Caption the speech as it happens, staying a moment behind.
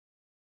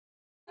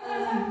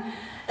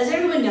As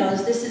everyone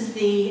knows, this is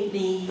the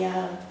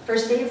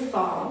first day of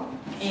fall,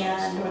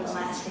 or the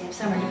last day of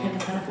summer,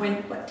 depending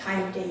on what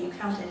time of day you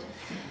count it.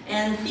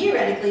 And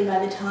theoretically, by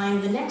the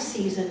time the next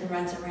season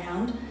runs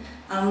around,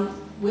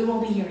 we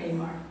won't be here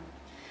anymore.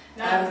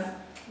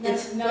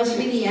 It's supposed to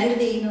be the end of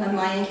the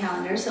Mayan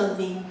calendar, so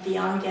the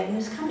Armageddon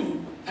is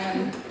coming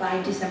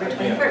by December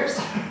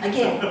 21st.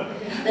 Again,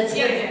 that's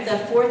the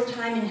fourth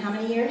time in how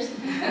many years?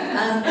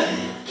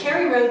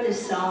 Kerri wrote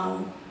this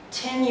song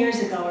 10 years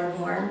ago or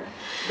more.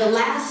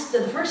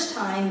 The first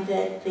time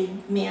that the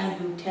man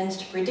who tends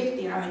to predict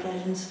the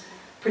Armageddons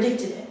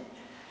predicted it.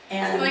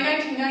 And so like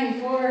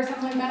 1994 or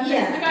something like that?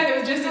 Yeah. The guy that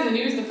was just in the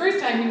news, the first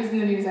time he was in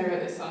the news, I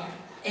wrote this song.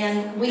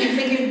 And we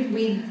figured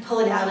we'd pull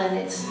it out, and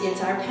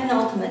it's our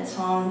penultimate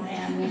song,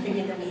 and we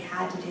figured that we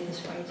had to do this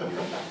for you too.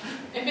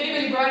 If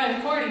anybody brought an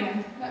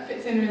accordion, that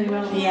fits in really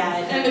well.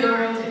 Yeah, End of the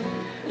world.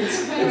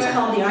 It's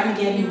called the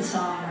Armageddon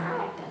song.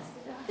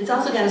 It's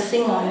also got a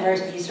sing-along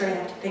verse, but you sort of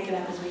have to pick it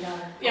up as we go.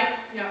 Yeah.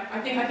 I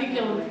think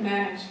you'll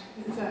manage.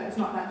 It's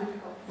not that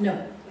difficult.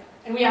 No.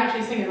 And we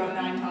actually sing it about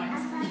 9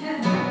 times.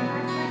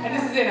 And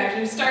this is it,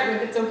 actually. We start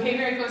with "It's Okay,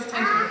 Very Close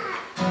Attention."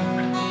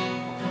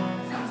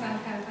 Sounds kind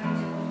of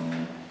funny.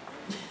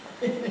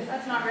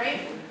 That's not right.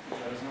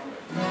 That is not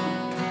right.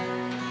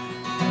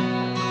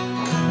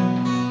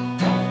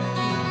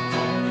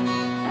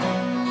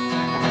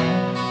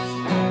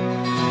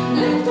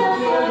 Lift up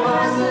your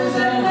glasses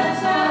and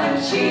let's have a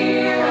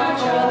cheer. Our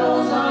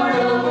troubles are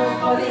over,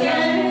 for the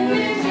end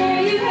is here.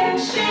 You can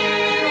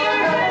shake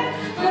your head,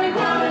 put a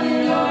ground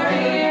in your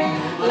ear.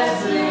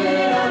 Let's live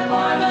it up,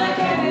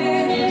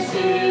 Armageddon is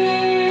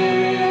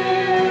here.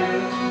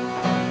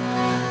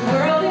 The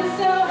world is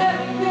so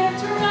heavy with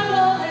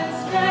trouble and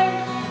strife,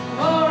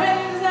 war and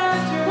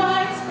disaster,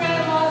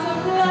 widespread loss of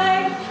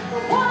life.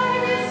 But why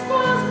be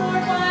spoils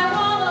more by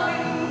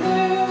wallowing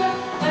gloom?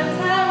 Let's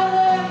have a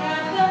look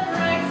at the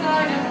bright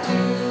side of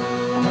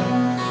doom.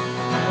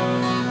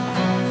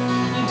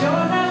 You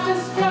don't have to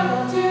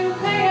struggle to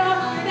pay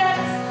off your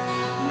debts,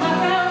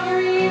 muck out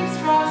your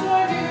eavesdrops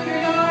or neuter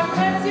your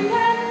pets. You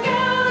can go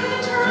to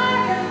the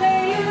track and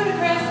pay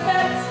ludicrous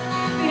bets.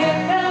 The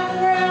end of the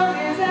world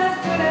is as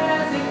good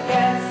as it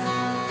gets.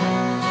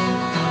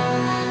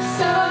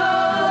 So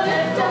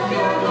lift up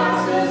your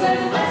glasses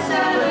and let's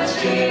have a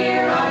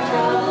cheer. Our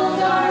troubles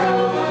are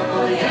over,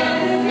 for the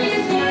end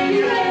is near.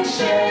 You can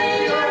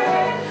shake your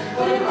head,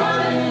 put a drum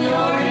in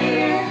your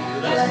ear.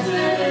 Let's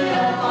live it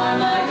up,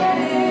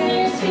 Armageddon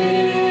is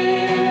here.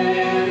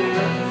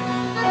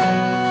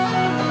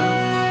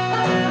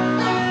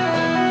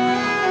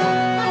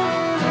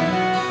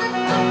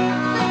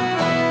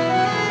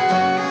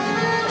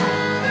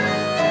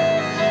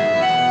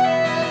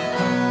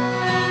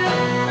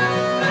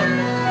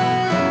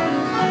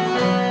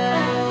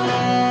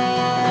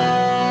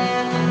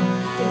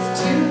 It's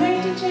too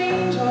late to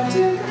change or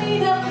to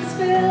clean up the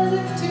spills.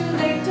 It's too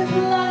late to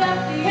plug up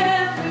the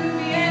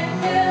effluent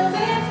hills.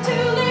 It's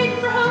too late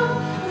for hope,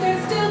 but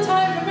there's still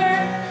time for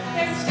mirth.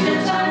 There's still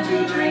time to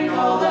drink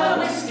all the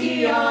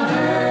whiskey on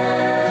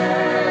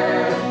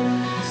earth.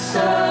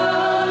 So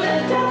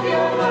lift up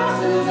your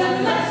glasses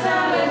and let's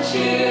have a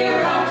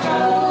cheer. Our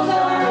troubles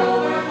are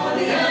over, for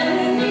the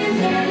end is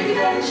near. You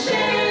can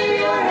shave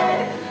your head,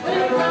 put a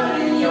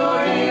drum in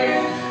your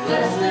ear.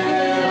 Let's live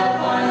it up,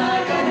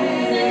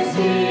 Armageddon is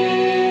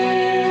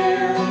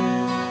here.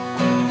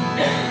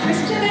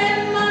 Christian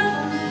and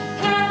Muslim,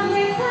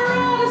 Catholic,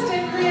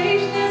 Protestant,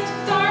 creationist,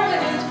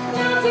 Darwinist,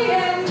 Nazi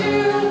and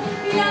Jew,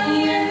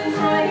 Jungian,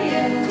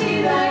 Freudian,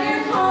 teabagger,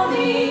 call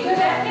me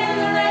Quebec, and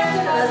the rest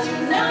of us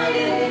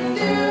united in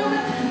doom.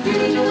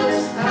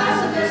 Mutualist,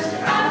 pacifist,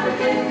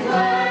 African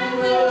clan,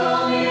 we'll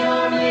all meet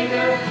our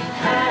maker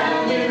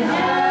hand in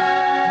hand.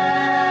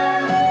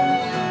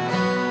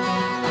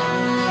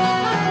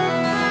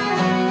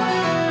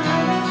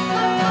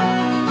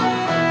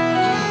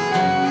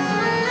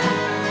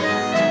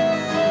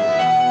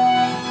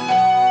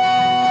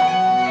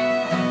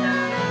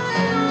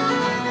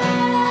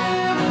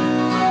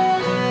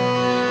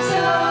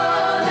 So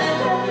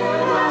lift up your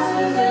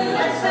glasses and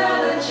let's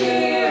have a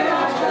cheer.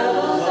 Our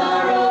troubles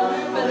are over,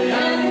 for the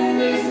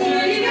end is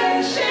near. You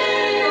can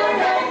shake your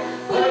head,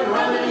 put a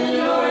drum in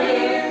your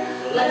ear.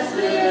 Let's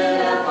live